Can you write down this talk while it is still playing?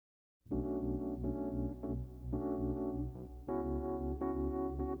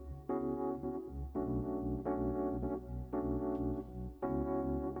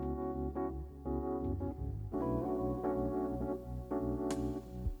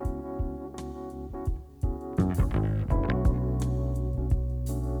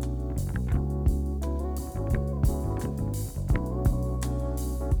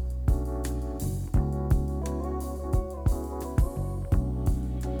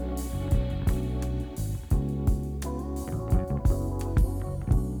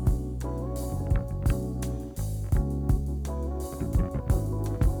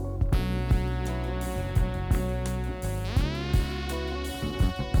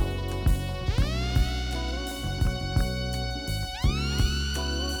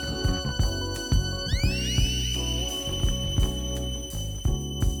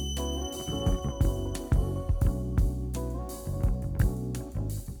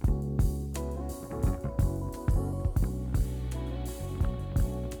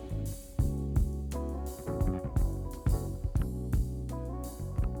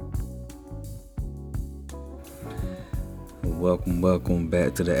Welcome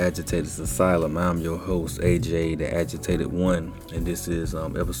back to the Agitators Asylum. I'm your host, AJ, the Agitated One, and this is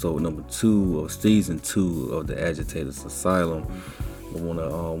episode number 2 of season 2 of the Agitators Asylum. I want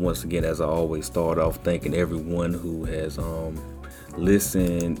to once again, as I always start off, thanking everyone who has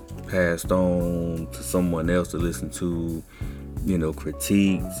listened, passed on to someone else to listen to,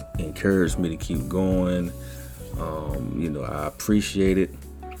 critiques, encouraged me to keep going. I appreciate it.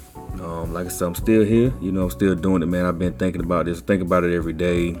 Like I said, I'm still here, I'm still doing it, man. I've been thinking about this, think about it every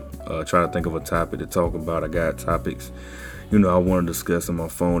day, trying to think of a topic to talk about. I got topics, I want to discuss on my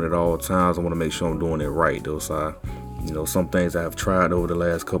phone at all times. I want to make sure I'm doing it right, though. So, some things I've tried over the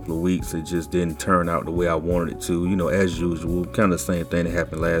last couple of weeks, it just didn't turn out the way I wanted it to, as usual, kind of the same thing that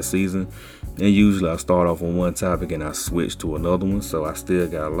happened last season. And usually I start off on one topic and I switch to another one. So I still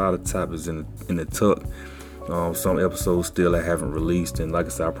got a lot of topics in the tuck. Some episodes still I haven't released, and like I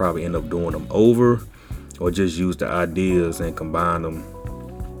said, I'll probably end up doing them over or just use the ideas and combine them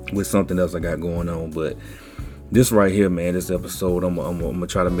with something else I got going on. But this right here, man, this episode, I'm gonna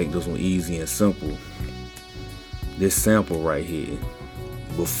try to make this one easy and simple. This sample right here,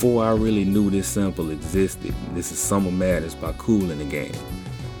 before I really knew this sample existed, this is Summer Madness by Kool the Gang.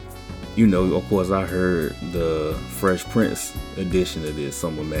 Of course, I heard the Fresh Prince edition of this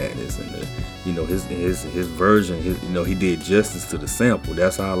Summer Madness, and his version. He did justice to the sample.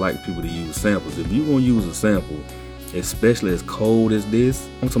 That's how I like people to use samples. If you gonna use a sample, especially as cold as this,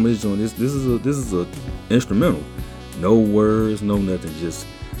 I'm talking about this joint. This is a instrumental. No words, no nothing. Just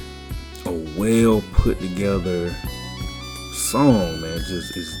a well put together song, man. It's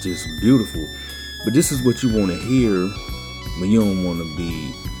just beautiful. But this is what you want to hear when you don't want to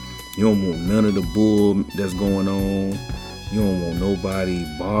be. You don't want none of the bull that's going on. You don't want nobody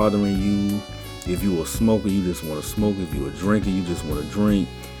bothering you. If you a smoker, you just want to smoke. If you a drinker, you just want to drink.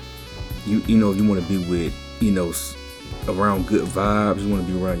 If you want to be with, around good vibes. You want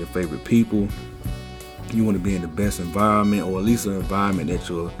to be around your favorite people. You want to be in the best environment, or at least an environment that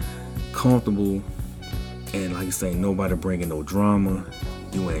you're comfortable. And like you say, nobody bringing no drama.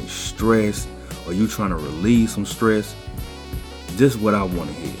 You ain't stressed, or you trying to relieve some stress. This is what I want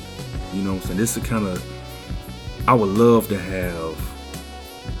to hear. You know what I'm saying? This is I would love to have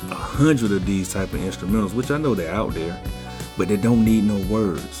 100 of these type of instrumentals, which I know they're out there, but they don't need no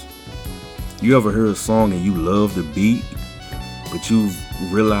words. You ever heard a song and you love the beat, but you've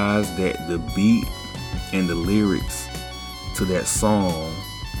realized that the beat and the lyrics to that song,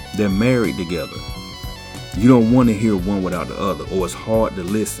 they're married together. You don't want to hear one without the other, or it's hard to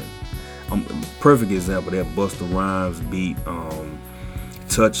listen. Perfect example, that Busta Rhymes beat,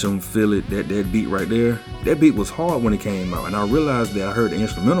 Touch 'Em, Feel It, that beat right there. That beat was hard when it came out, and I realized that I heard the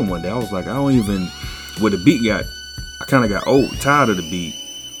instrumental one day. I was like, where the beat got, I kind of got tired of the beat.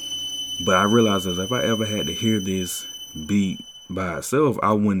 But I realized that if I ever had to hear this beat by itself,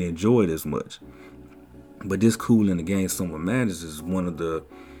 I wouldn't enjoy it as much. But this Kool the Gang Summer Madness is one of the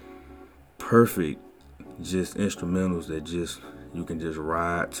perfect just instrumentals that you can just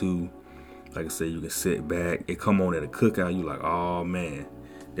ride to. Like I said, you can sit back. It come on at a cookout. You like, oh man,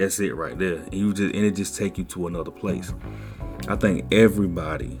 that's it right there. And it just take you to another place. I think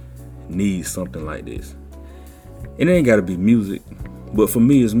everybody needs something like this. It ain't got to be music, but for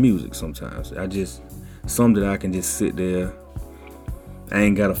me, it's music sometimes. Something that I can just sit there. I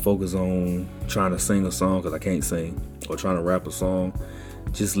ain't got to focus on trying to sing a song because I can't sing, or trying to rap a song.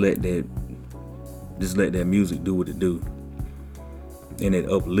 Just let that music do what it do. And it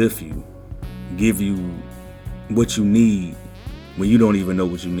uplift you. Give you what you need when you don't even know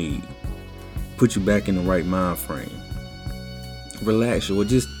what you need. put you back in the right mind frame. Relax you, or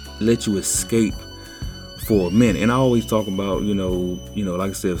just let you escape for a minute. And I always talk about, like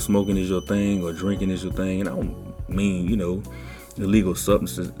I said, if smoking is your thing or drinking is your thing. And I don't mean, illegal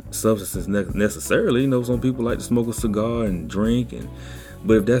substances necessarily. Some people like to smoke a cigar and drink,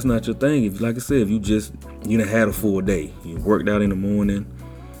 but if that's not your thing, if, like I said, if you just done had a full day, you worked out in the morning,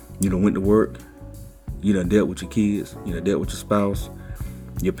 you done went to work, you done dealt with your kids, you done dealt with your spouse,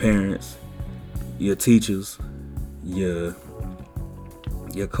 your parents, your teachers, your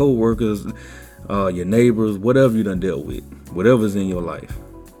co-workers, your neighbors, whatever you done dealt with, whatever's in your life,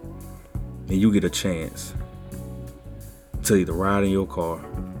 and you get a chance to either ride in your car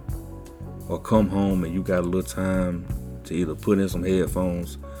or come home and you got a little time to either put in some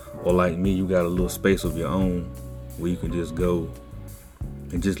headphones, or like me, you got a little space of your own where you can just go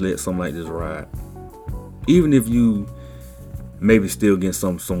and just let something like this ride. Even if you maybe still get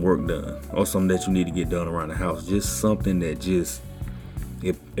some work done or something that you need to get done around the house, just something that just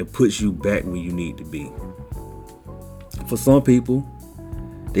it puts you back where you need to be. For some people,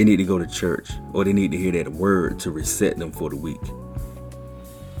 they need to go to church, or they need to hear that word to reset them for the week.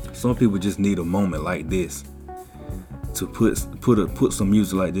 Some people just need a moment like this to put some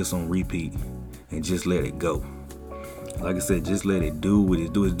music like this on repeat and just let it go. Like I said, just let it do what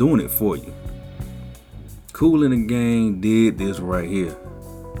it do. It's doing it for you. Kool the Gang did this right here.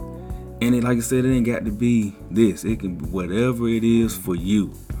 And like I said, it ain't got to be this. It can be whatever it is for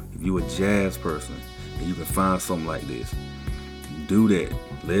you. If you're a jazz person and you can find something like this, do that.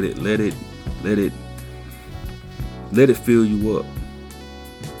 Let it fill you up.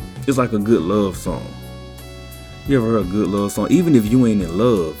 It's like a good love song. You ever heard a good love song? Even if you ain't in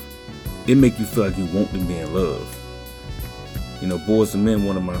love, it make you feel like you want to be in love. Boyz II Men,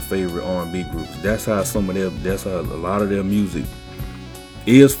 one of my favorite R&B groups. That's how a lot of their music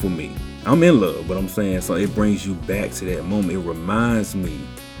is for me. I'm in love, but I'm saying, so it brings you back to that moment. It reminds me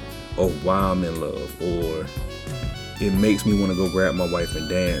of why I'm in love, or it makes me want to go grab my wife and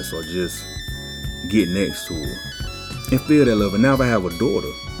dance, or just get next to her and feel that love. And now if I have a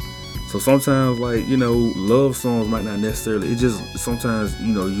daughter, so sometimes, love songs might not necessarily, it just, sometimes,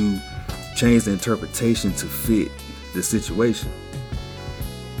 you change the interpretation to fit the situation.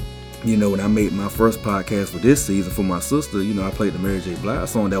 When I made my first podcast for this season for my sister, I played the Mary J. Blige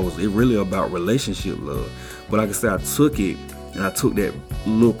song. That was it really about relationship love. But like I said, I took it, and I took that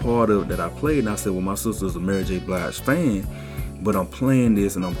little part of that I played, and I said, well, my sister's a Mary J. Blige fan, but I'm playing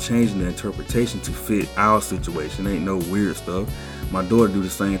this and I'm changing the interpretation to fit our situation. Ain't no weird stuff. My daughter do the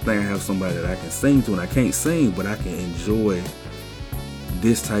same thing. I have somebody that I can sing to, and I can't sing, but I can enjoy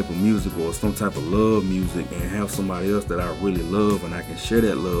this type of music or some type of love music, and have somebody else that I really love and I can share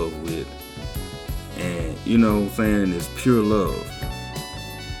that love with. And you know what I'm saying, it's pure love.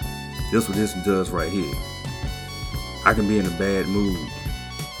 That's what this does right here. I can be in a bad mood,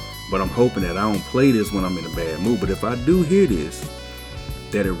 but I'm hoping that I don't play this when I'm in a bad mood. But if I do hear this,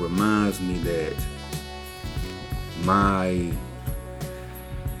 that it reminds me that my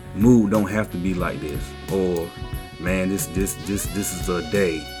mood don't have to be like this, or man, this is a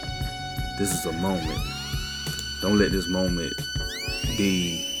day. This is a moment. Don't let this moment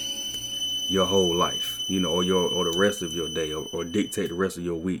be your whole life, or the rest of your day, or dictate the rest of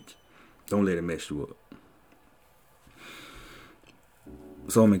your week. Don't let it mess you up.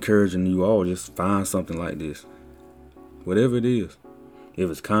 So I'm encouraging you all, just find something like this. Whatever it is. If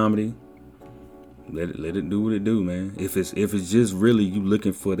it's comedy, let it do what it do, man. If it's just really you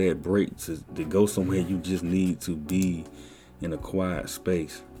looking for that break to go somewhere, you just need to be in a quiet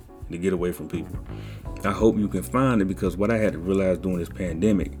space to get away from people. I hope you can find it, because what I had to realize during this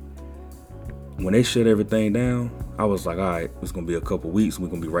pandemic, when they shut everything down, I was like, all right, it's gonna be a couple weeks, we're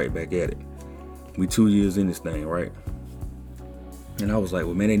gonna be right back at it. We 2 years in this thing, right? And I was like,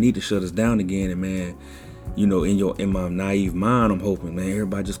 well, man, they need to shut us down again. And man, in my naive mind, I'm hoping, man,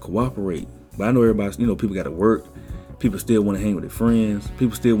 everybody just cooperate. But I know everybody's, people got to work. People still want to hang with their friends.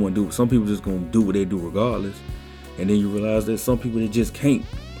 People still want to do, some people just going to do what they do regardless. And then you realize that some people, they just can't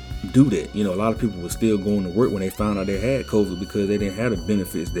do that. A lot of people were still going to work when they found out they had COVID, because they didn't have the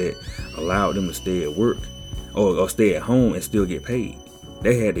benefits that allowed them to stay at work or stay at home and still get paid.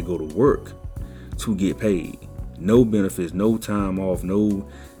 They had to go to work to get paid. No benefits, no time off,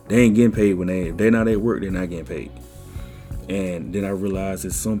 they ain't getting paid if they're not at work, they're not getting paid. And then I realized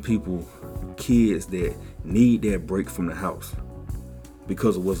that some people, kids that need that break from the house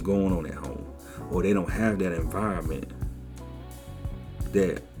because of what's going on at home, or they don't have that environment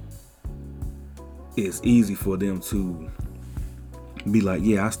that is easy for them to be like,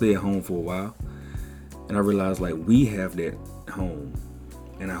 yeah, I stay at home for a while. And I realized, like, we have that home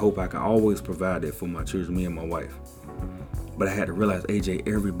And I hope I can always provide that for my children, me and my wife. But I had to realize, AJ,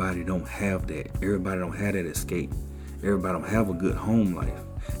 everybody don't have that. Everybody don't have that escape. Everybody don't have a good home life.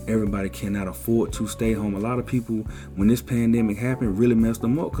 Everybody cannot afford to stay home. A lot of people, when this pandemic happened, really messed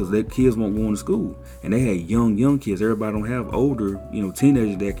them up because their kids won't go to school. And they had young kids. Everybody don't have older,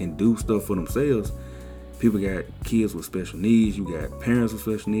 teenagers that can do stuff for themselves. People got kids with special needs. You got parents with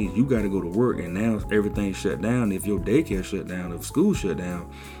special needs. You got to go to work, and now everything's shut down. If your daycare shut down, if school shut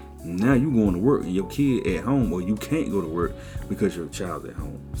down, now you going to work and your kid at home, or you can't go to work because your child's at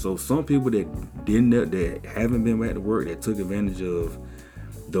home. So some people that haven't been back to work, that took advantage of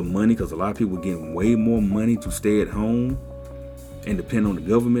the money, because a lot of people are getting way more money to stay at home and depend on the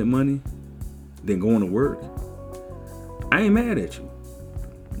government money than going to work. I ain't mad at you.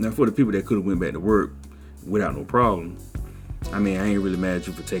 Now, for the people that could have went back to work without no problem, I ain't really mad at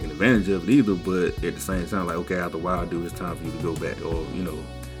you for taking advantage of it either, but at the same time, like, okay, after a while, dude, it's time for you to go back, or,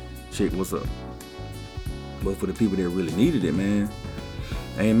 check what's up. But for the people that really needed it, man,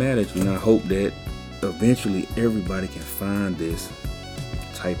 I ain't mad at you. And I hope that eventually everybody can find this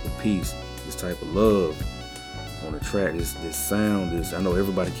type of peace, this type of love on the track, this sound, I know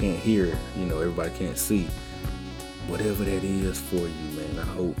everybody can't hear, everybody can't see. Whatever that is for you, man, I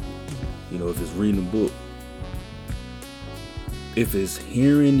hope, if it's reading a book, if it's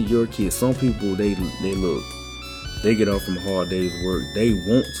hearing your kids. Some people, they get off from a hard day's work, they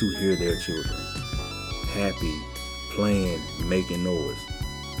want to hear their children happy, playing, making noise.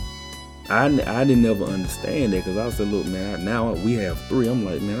 I didn't ever understand that, because I said, look, man, now we have 3. I'm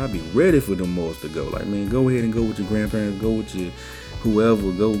like, man, I'd be ready for them boys to go. Like, man, go ahead and go with your grandparents, go with your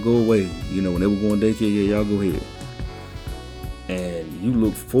whoever, go away. When they were going daycare, yeah, y'all go ahead. And you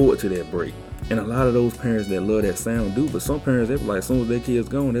look forward to that break. And a lot of those parents that love that sound do, but some parents, they were like, as soon as their kids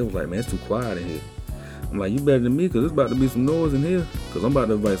gone, they was like, man, it's too quiet in here. I'm like, you better than me, because it's about to be some noise in here. Because I'm about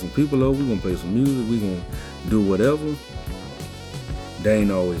to invite some people over. We're going to play some music. We're going to do whatever. That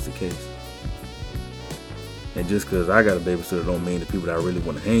ain't always the case. And just because I got a babysitter don't mean the people that I really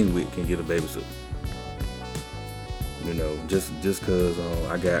want to hang with can get a babysitter. Just because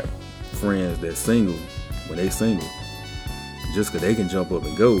I got friends that's single, when they single, just because they can jump up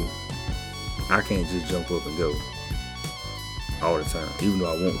and go, I can't just jump up and go all the time, even though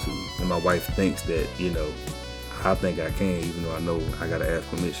I want to. And my wife thinks that, I think I can, even though I know I got to ask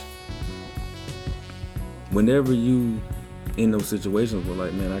permission. Whenever you in those situations where,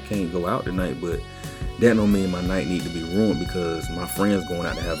 like, man, I can't go out tonight, but that don't mean my night need to be ruined because my friend's going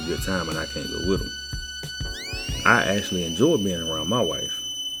out to have a good time and I can't go with them. I actually enjoy being around my wife.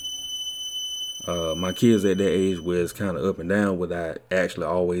 My kids at that age where it's kind of up and down, where I actually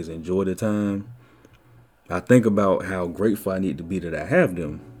always enjoy the time. I think about how grateful I need to be that I have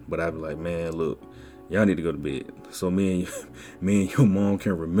them, but I be like, man, look, y'all need to go to bed. So me and your mom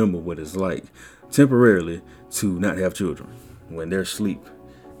can remember what it's like temporarily to not have children when they're asleep.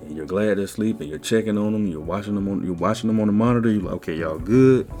 And you're glad they're asleep, and you're checking on them. You're watching them on the monitor. You're like, okay, y'all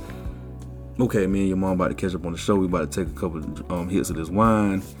good. Okay, me and your mom about to catch up on the show. We about to take a couple hits of this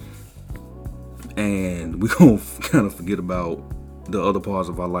wine, and we gonna kind of forget about the other parts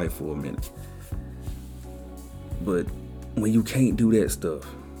of our life for a minute. But when you can't do that stuff,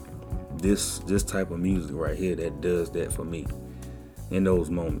 this type of music right here that does that for me in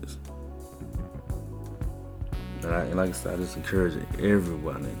those moments. And like I said, I just encourage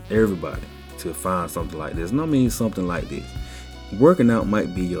everybody to find something like this. And I mean something like this. Working out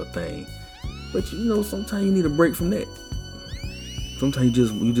might be your thing, but sometimes you need a break from that. Sometimes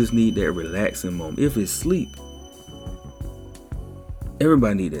you just need that relaxing moment. If it's sleep,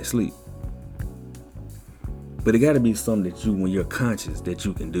 everybody need that sleep. But it got to be something that when you're conscious, that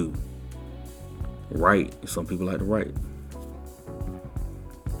you can do. Write. Some people like to write.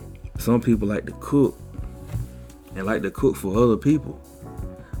 Some people like to cook. And like to cook for other people.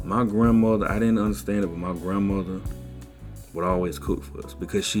 My grandmother, I didn't understand it, but my grandmother would always cook for us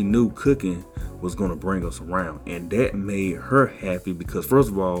because she knew cooking was going to bring us around. And that made her happy because, first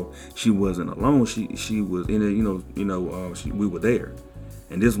of all, she wasn't alone. She was in it, we were there.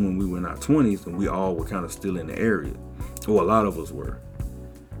 And this when we were in our 20s and we all were kind of still in the area. Or a lot of us were.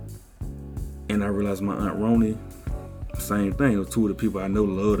 And I realized my Aunt Roni, same thing. Those two of the people I know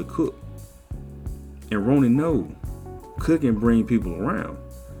love to cook. And Roni know cooking bring people around.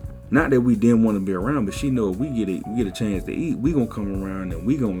 Not that we didn't want to be around, but she know if we get a chance to eat, we gonna come around and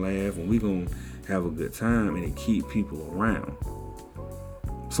we gonna laugh and we gonna have a good time, and it keep people around.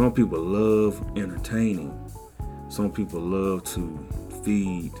 Some people love entertaining. Some people love to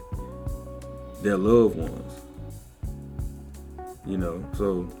feed their loved ones.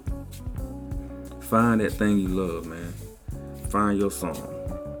 So find that thing you love, man. Find your song.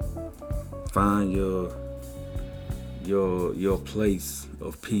 Find your place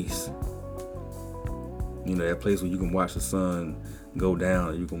of peace. You know, that place where you can watch the sun go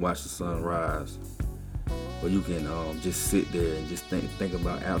down, you can watch the sun rise, or you can just sit there and just think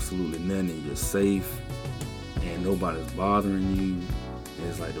about absolutely nothing. You're safe, and nobody's bothering you.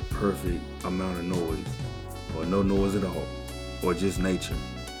 It's like the perfect amount of noise, or no noise at all, or just nature.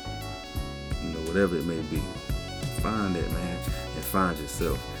 You know, whatever it may be. Find that, man, and find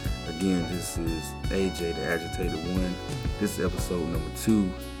yourself. Again, this is AJ, the Agitated One. This is episode number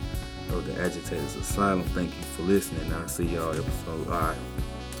 2 of the Agitators Asylum. Thank you for listening. I'll see y'all episode.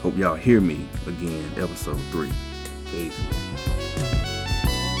 Hope y'all hear me again, episode 3. Peace.